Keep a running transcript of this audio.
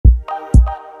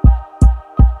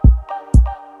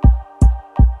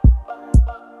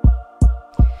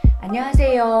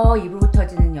안녕하세요. 입으로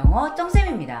터지는 영어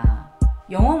쩡쌤입니다.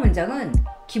 영어 문장은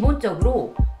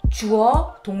기본적으로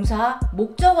주어, 동사,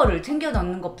 목적어를 챙겨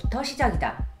넣는 것부터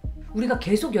시작이다. 우리가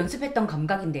계속 연습했던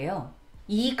감각인데요.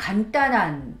 이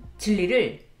간단한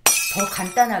진리를 더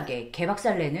간단하게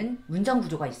개박살내는 문장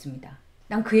구조가 있습니다.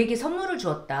 난 그에게 선물을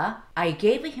주었다. I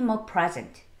gave him a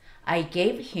present. I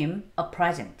gave him a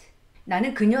present.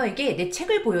 나는 그녀에게 내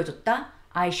책을 보여줬다.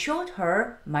 I showed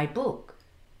her my book.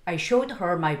 I showed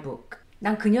her my book.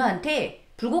 난 그녀한테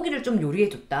불고기를 좀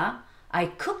요리해줬다.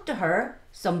 I cooked her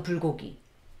some 불고기.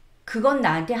 그건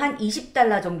나한테 한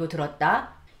 $20 정도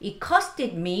들었다. It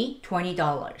costed me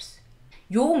 $20.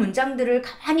 요 문장들을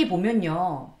가만히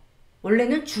보면요.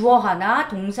 원래는 주어 하나,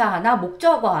 동사 하나,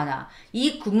 목적어 하나.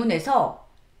 이 구문에서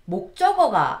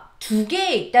목적어가 두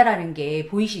개 있다라는 게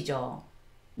보이시죠?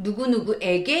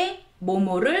 누구누구에게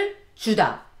뭐뭐를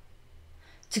주다.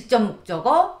 직접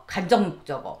목적어, 간접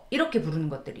목적어 이렇게 부르는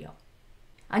것들이요.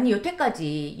 아니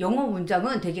여태까지 영어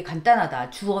문장은 되게 간단하다.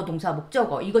 주어, 동사,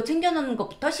 목적어 이거 챙겨놓는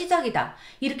것부터 시작이다.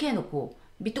 이렇게 해놓고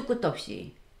밑도 끝도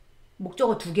없이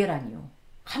목적어 두 개라니요.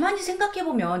 가만히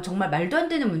생각해보면 정말 말도 안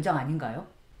되는 문장 아닌가요?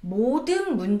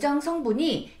 모든 문장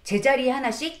성분이 제자리에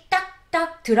하나씩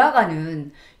딱딱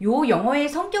들어가는 요 영어의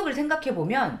성격을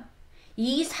생각해보면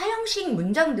이 사형식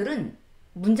문장들은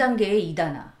문장계의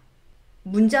이단아,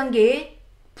 문장계의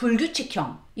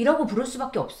불규칙형이라고 부를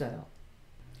수밖에 없어요.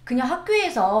 그냥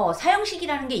학교에서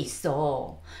사형식이라는 게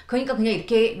있어. 그러니까 그냥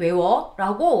이렇게 외워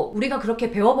라고 우리가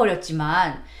그렇게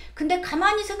배워버렸지만 근데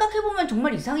가만히 생각해보면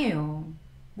정말 이상해요.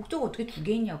 목적어 어떻게 두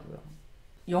개 있냐고요.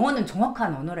 영어는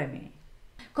정확한 언어라며.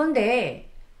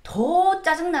 그런데 더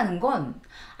짜증나는 건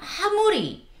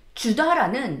아무리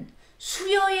주다라는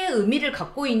수여의 의미를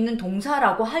갖고 있는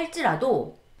동사라고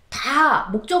할지라도 다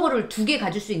목적어를 두 개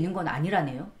가질 수 있는 건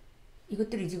아니라네요.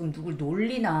 이것들이 지금 누굴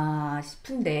놀리나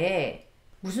싶은데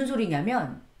무슨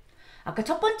소리냐면 아까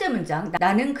첫 번째 문장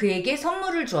나는 그에게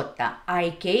선물을 주었다.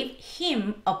 I gave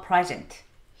him a present.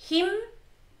 him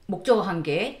목적어 한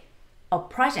개, a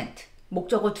present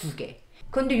목적어 두 개.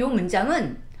 그런데 이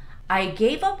문장은 I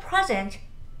gave a present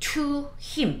to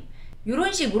him.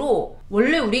 이런 식으로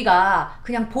원래 우리가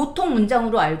그냥 보통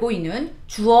문장으로 알고 있는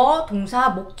주어, 동사,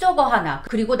 목적어 하나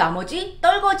그리고 나머지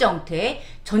떨거지 형태,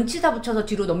 전치사 붙여서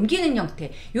뒤로 넘기는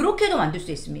형태 이렇게도 만들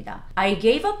수 있습니다. I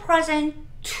gave a present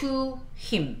to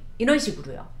him 이런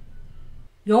식으로요.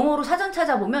 영어로 사전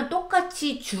찾아보면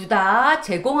똑같이 주다,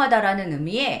 제공하다라는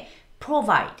의미의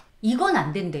provide 이건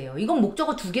안 된대요. 이건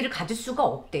목적어 두 개를 가질 수가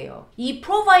없대요. 이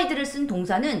provide를 쓴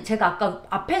동사는 제가 아까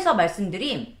앞에서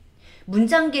말씀드린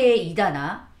문장계의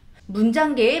이단아,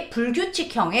 문장계의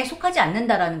불규칙형에 속하지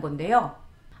않는다라는 건데요.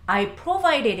 I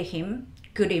provided him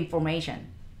good information.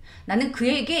 나는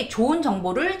그에게 좋은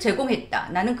정보를 제공했다.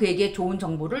 나는 그에게 좋은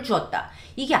정보를 주었다.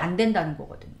 이게 안 된다는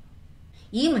거거든요.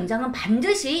 이 문장은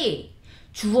반드시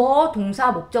주어,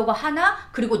 동사, 목적어 하나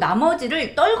그리고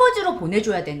나머지를 떨거지로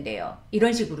보내줘야 된대요.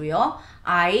 이런 식으로요.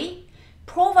 I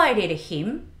provided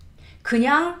him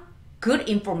그냥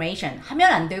good information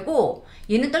하면 안 되고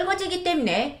얘는 떨거지기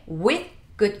때문에 with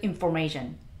good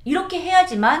information 이렇게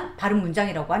해야지만 바른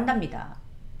문장이라고 한답니다.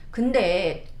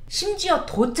 근데 심지어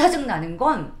더 짜증나는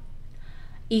건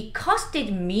It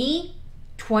costed me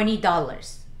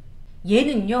 $20.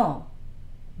 얘는요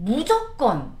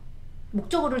무조건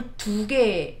목적어를 두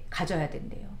개 가져야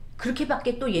된대요.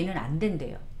 그렇게밖에 또 얘는 안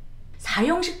된대요.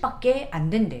 사형식밖에 안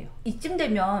된대요. 이쯤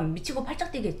되면 미치고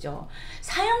팔짝 뛰겠죠.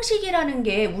 사형식이라는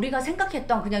게 우리가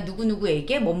생각했던 그냥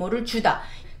누구누구에게 뭐뭐를 주다.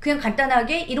 그냥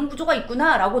간단하게 이런 구조가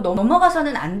있구나 라고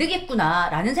넘어가서는 안 되겠구나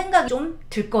라는 생각이 좀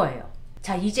들 거예요.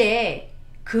 자 이제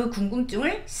그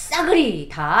궁금증을 싸그리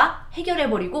다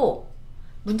해결해버리고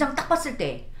문장 딱 봤을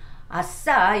때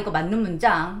아싸 이거 맞는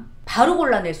문장 바로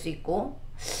골라낼 수 있고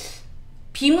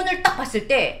비문을 딱 봤을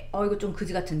때 이거 좀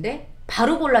그지 같은데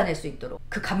바로 골라낼 수 있도록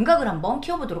그 감각을 한번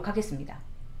키워보도록 하겠습니다.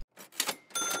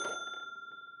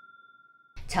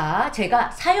 자,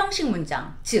 제가 사형식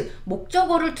문장, 즉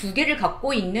목적어를 두 개를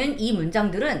갖고 있는 이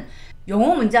문장들은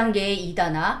영어 문장계의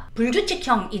이다나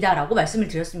불규칙형이다 라고 말씀을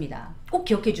드렸습니다. 꼭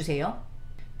기억해 주세요.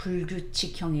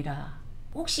 불규칙형이라.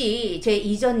 혹시 제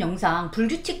이전 영상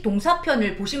불규칙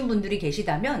동사편을 보신 분들이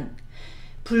계시다면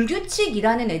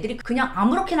불규칙이라는 애들이 그냥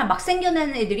아무렇게나 막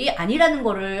생겨나는 애들이 아니라는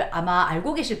거를 아마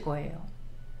알고 계실 거예요.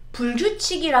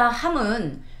 불규칙이라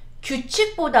함은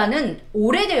규칙보다는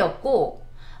오래되었고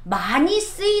많이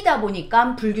쓰이다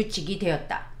보니까 불규칙이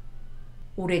되었다.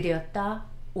 오래되었다,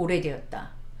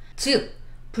 오래되었다. 즉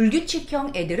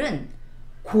불규칙형 애들은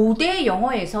고대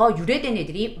영어에서 유래된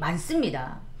애들이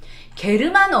많습니다.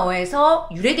 게르만어에서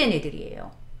유래된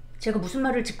애들이에요. 제가 무슨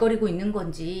말을 짓거리고 있는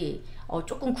건지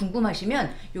조금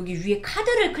궁금하시면 여기 위에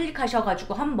카드를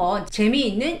클릭하셔가지고 한번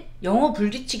재미있는 영어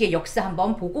불규칙의 역사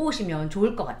한번 보고 오시면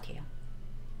좋을 것 같아요.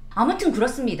 아무튼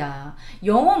그렇습니다.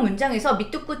 영어 문장에서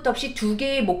밑도 끝도 없이 두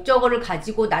개의 목적어를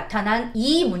가지고 나타난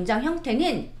이 문장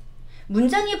형태는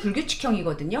문장이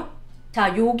불규칙형이거든요.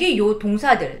 자, 요게 요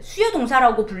동사들, 수요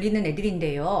동사라고 불리는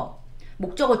애들인데요.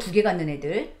 목적어 두 개 갖는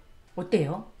애들.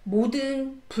 어때요?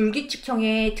 모든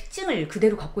불규칙형의 특징을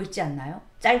그대로 갖고 있지 않나요?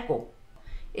 짧고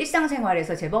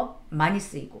일상생활에서 제법 많이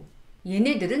쓰이고,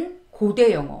 얘네들은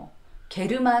고대 영어,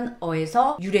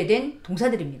 게르만어에서 유래된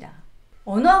동사들입니다.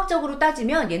 언어학적으로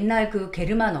따지면 옛날 그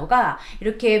게르만어가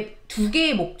이렇게 두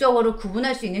개의 목적어를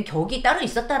구분할 수 있는 격이 따로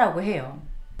있었다라고 해요.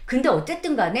 근데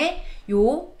어쨌든 간에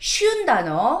요 쉬운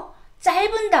단어,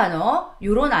 짧은 단어,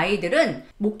 요런 아이들은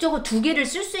목적어 두 개를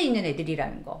쓸 수 있는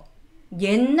애들이라는 거.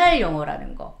 옛날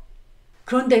영어라는 거.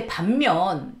 그런데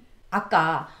반면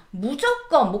아까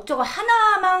무조건 목적어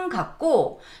하나만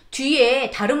갖고 뒤에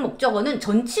다른 목적어는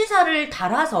전치사를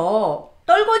달아서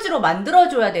떨거지로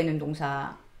만들어줘야 되는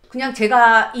동사. 그냥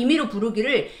제가 임의로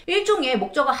부르기를 일종의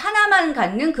목적어 하나만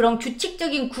갖는 그런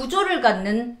규칙적인 구조를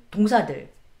갖는 동사들.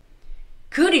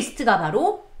 그 리스트가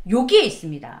바로 여기에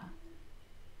있습니다.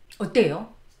 어때요?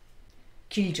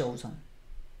 길죠, 우선.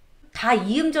 다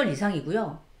 2음절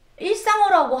이상이고요.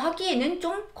 일상어라고 하기에는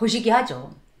좀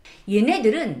거시기하죠.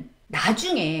 얘네들은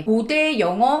나중에 고대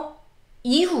영어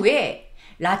이후에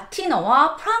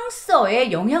라틴어와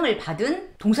프랑스어의 영향을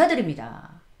받은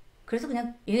동사들입니다. 그래서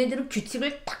그냥 얘네들은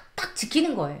규칙을 딱딱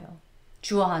지키는 거예요.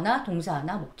 주어 하나, 동사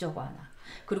하나, 목적어 하나.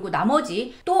 그리고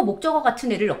나머지 또 목적어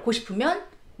같은 애를 넣고 싶으면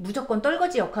무조건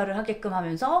떨거지 역할을 하게끔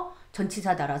하면서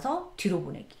전치사 달아서 뒤로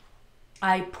보내기.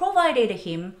 I provided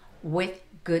him with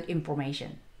good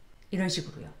information. 이런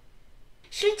식으로요.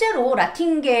 실제로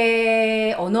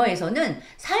라틴계 언어에서는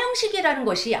사형식이라는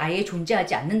것이 아예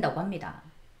존재하지 않는다고 합니다.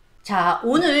 자,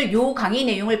 오늘 요 강의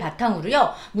내용을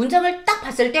바탕으로요, 문장을 딱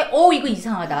봤을 때 이거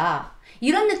이상하다,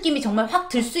 이런 느낌이 정말 확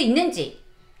들 수 있는지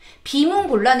비문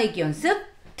골라내기 연습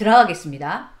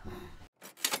들어가겠습니다.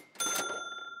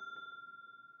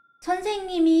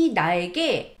 선생님이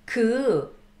나에게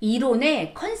그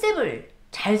이론의 컨셉을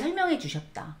잘 설명해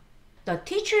주셨다. The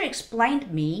teacher explained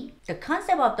me the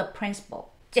concept of the principle.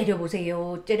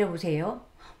 째려보세요, 째려보세요.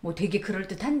 뭐 되게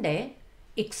그럴듯한데.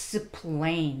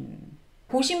 explain.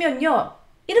 보시면요,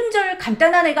 이름절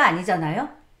간단한 애가 아니잖아요.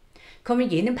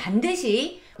 그러면 얘는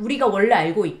반드시 우리가 원래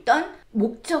알고 있던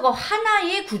목적어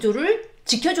하나의 구조를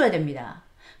지켜줘야 됩니다.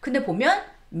 근데 보면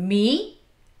me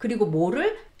그리고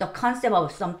뭐를 the concept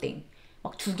of something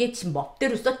막 두 개 지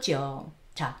멋대로 썼죠.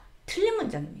 자, 틀린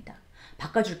문장입니다.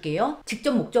 바꿔줄게요.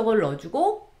 직접 목적어를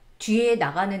넣어주고 뒤에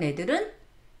나가는 애들은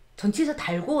전치사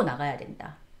달고 나가야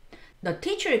된다. The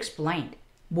teacher explained.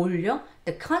 뭘요?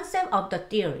 The concept of the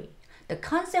theory. The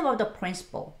concept of the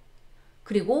principle.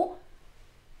 그리고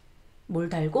뭘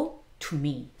달고? To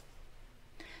me.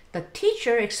 The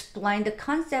teacher explained the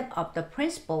concept of the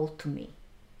principle to me.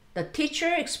 The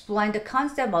teacher explained the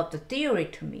concept of the theory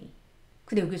to me.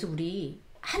 근데 여기서 우리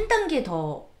한 단계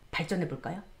더 발전해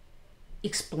볼까요?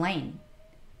 explain.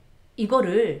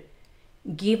 이거를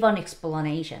give an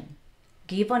explanation.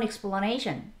 give an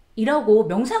explanation. 이라고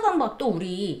명사관박도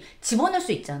우리 집어넣을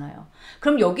수 있잖아요.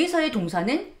 그럼 여기서의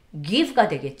동사는 give가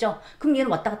되겠죠? 그럼 얘는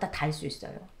왔다 갔다 다 할 수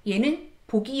있어요. 얘는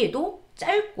보기에도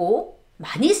짧고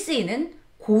많이 쓰이는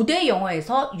고대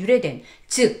영어에서 유래된,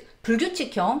 즉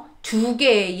불규칙형 두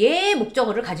개의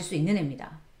목적어를 가질 수 있는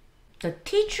애입니다. The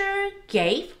teacher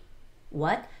gave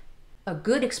what? A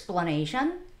good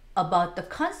explanation about the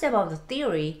concept of the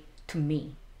theory to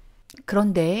me.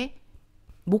 그런데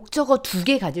목적어 두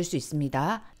개 가질 수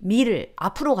있습니다. me를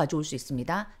앞으로 가져올 수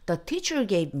있습니다. The teacher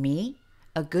gave me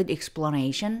a good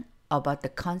explanation about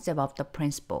the concept of the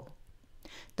principle.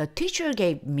 The teacher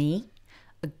gave me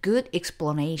a good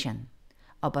explanation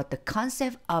about the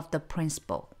concept of the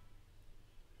principle.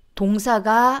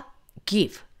 동사가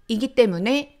give 이기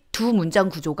때문에 두 문장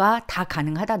구조가 다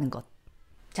가능하다는 것.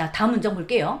 자, 다음 문장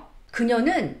볼게요.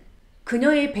 그녀는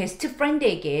그녀의 베스트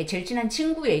프렌드에게, 제일 친한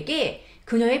친구에게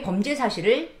그녀의 범죄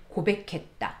사실을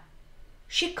고백했다.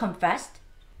 She confessed.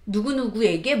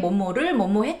 누구누구에게 뭐뭐를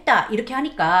뭐뭐했다. 이렇게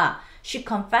하니까 She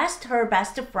confessed her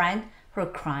best friend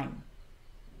her crime.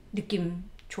 느낌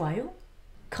좋아요?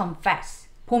 confess.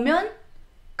 보면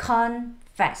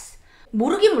confess.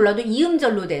 모르긴 몰라도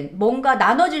이음절로 된 뭔가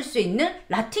나눠질 수 있는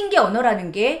라틴계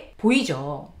언어라는 게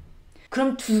보이죠.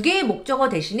 그럼 두 개의 목적어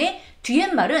대신에 뒤에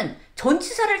말은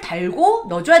전치사를 달고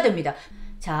넣어줘야 됩니다.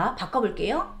 자,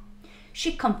 바꿔볼게요.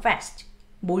 She confessed.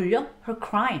 뭘요? Her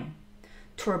crime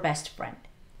to her best friend.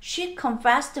 She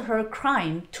confessed her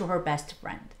crime to her best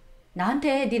friend.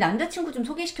 나한테 네 남자친구 좀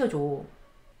소개시켜줘.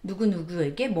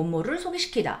 누구누구에게 뭐뭐를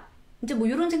소개시키다. 이제 뭐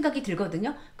이런 생각이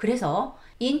들거든요. 그래서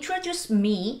introduce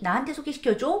me, 나한테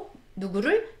소개시켜줘.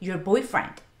 누구를? your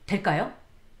boyfriend. 될까요?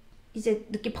 이제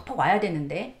느낌 팍팍 와야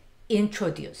되는데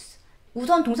introduce.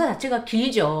 우선 동사 자체가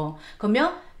길죠.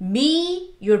 그러면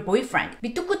me, your boyfriend.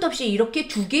 밑도 끝도 없이 이렇게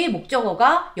두 개의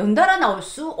목적어가 연달아 나올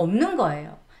수 없는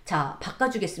거예요. 자,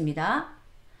 바꿔주겠습니다.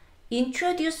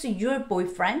 Introduce your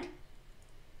boyfriend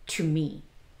to me.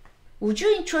 Would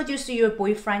you introduce your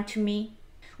boyfriend to me?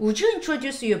 Would you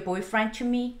introduce your boyfriend to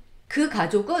me? 그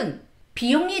가족은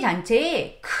비영리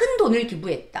단체에 큰 돈을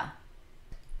기부했다.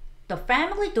 The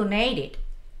family donated.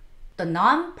 The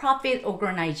non-profit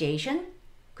organization.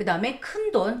 그 다음에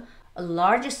큰 돈, a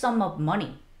large sum of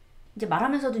money. 이제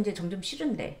말하면서도 이제 점점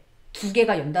싫은데 두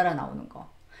개가 연달아 나오는 거.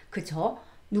 그쵸?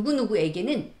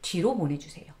 누구누구에게는 뒤로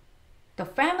보내주세요. The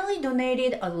family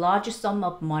donated a large sum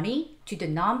of money to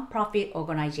the non-profit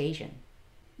organization.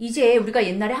 이제 우리가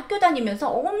옛날에 학교 다니면서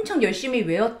엄청 열심히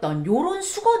외웠던 요런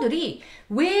수거들이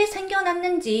왜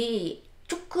생겨났는지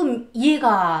조금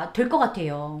이해가 될 것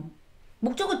같아요.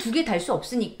 목적어 두 개 달 수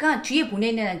없으니까 뒤에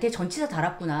보내는 애한테 전치사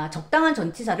달았구나. 적당한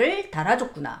전치사를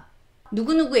달아줬구나.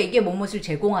 누구누구에게 뭐뭇을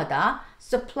제공하다.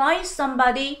 Supply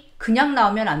somebody 그냥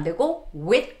나오면 안 되고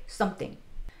with something.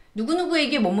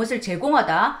 누구누구에게 뭐뭇을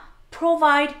제공하다.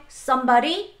 Provide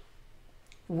somebody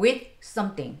with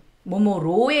something.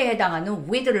 뭐뭐로에 해당하는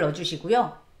with를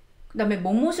넣어주시고요. 그 다음에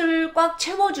뭐뭇을 꽉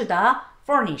채워주다.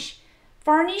 Furnish.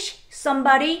 Furnish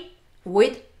somebody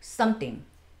with something.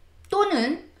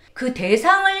 또는 그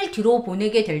대상을 뒤로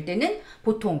보내게 될 때는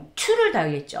보통 to를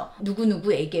달겠죠.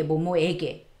 누구누구에게,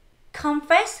 뭐뭐에게.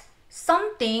 Confess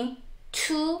something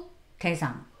to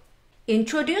대상.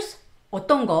 Introduce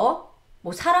어떤 거,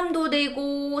 뭐 사람도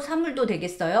되고 사물도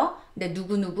되겠어요. 근데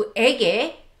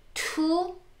누구누구에게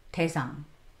to 대상.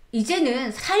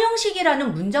 이제는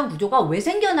사형식이라는 문장 구조가 왜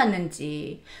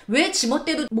생겨났는지, 왜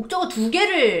지멋대로 목적어 두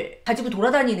개를 가지고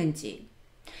돌아다니는지.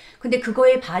 근데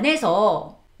그거에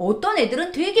반해서 어떤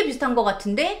애들은 되게 비슷한 것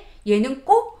같은데 얘는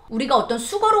꼭 우리가 어떤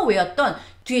수거로 외웠던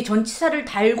뒤에 전치사를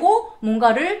달고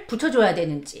뭔가를 붙여줘야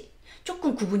되는지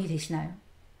조금 구분이 되시나요?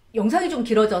 영상이 좀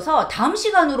길어져서 다음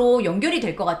시간으로 연결이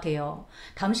될 것 같아요.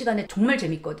 다음 시간에 정말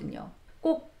재밌거든요.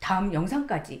 꼭 다음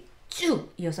영상까지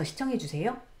쭉 이어서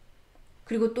시청해주세요.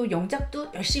 그리고 또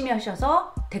영작도 열심히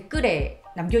하셔서 댓글에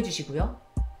남겨주시고요.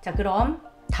 자, 그럼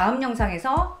다음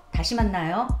영상에서 다시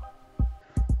만나요.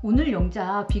 오늘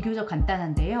영작 비교적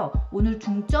간단한데요. 오늘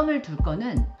중점을 둘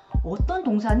거는 어떤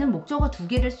동사는 목적어 두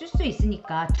개를 쓸 수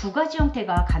있으니까 두 가지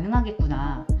형태가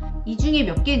가능하겠구나. 이 중에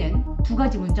몇 개는 두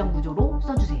가지 문장 구조로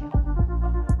써주세요.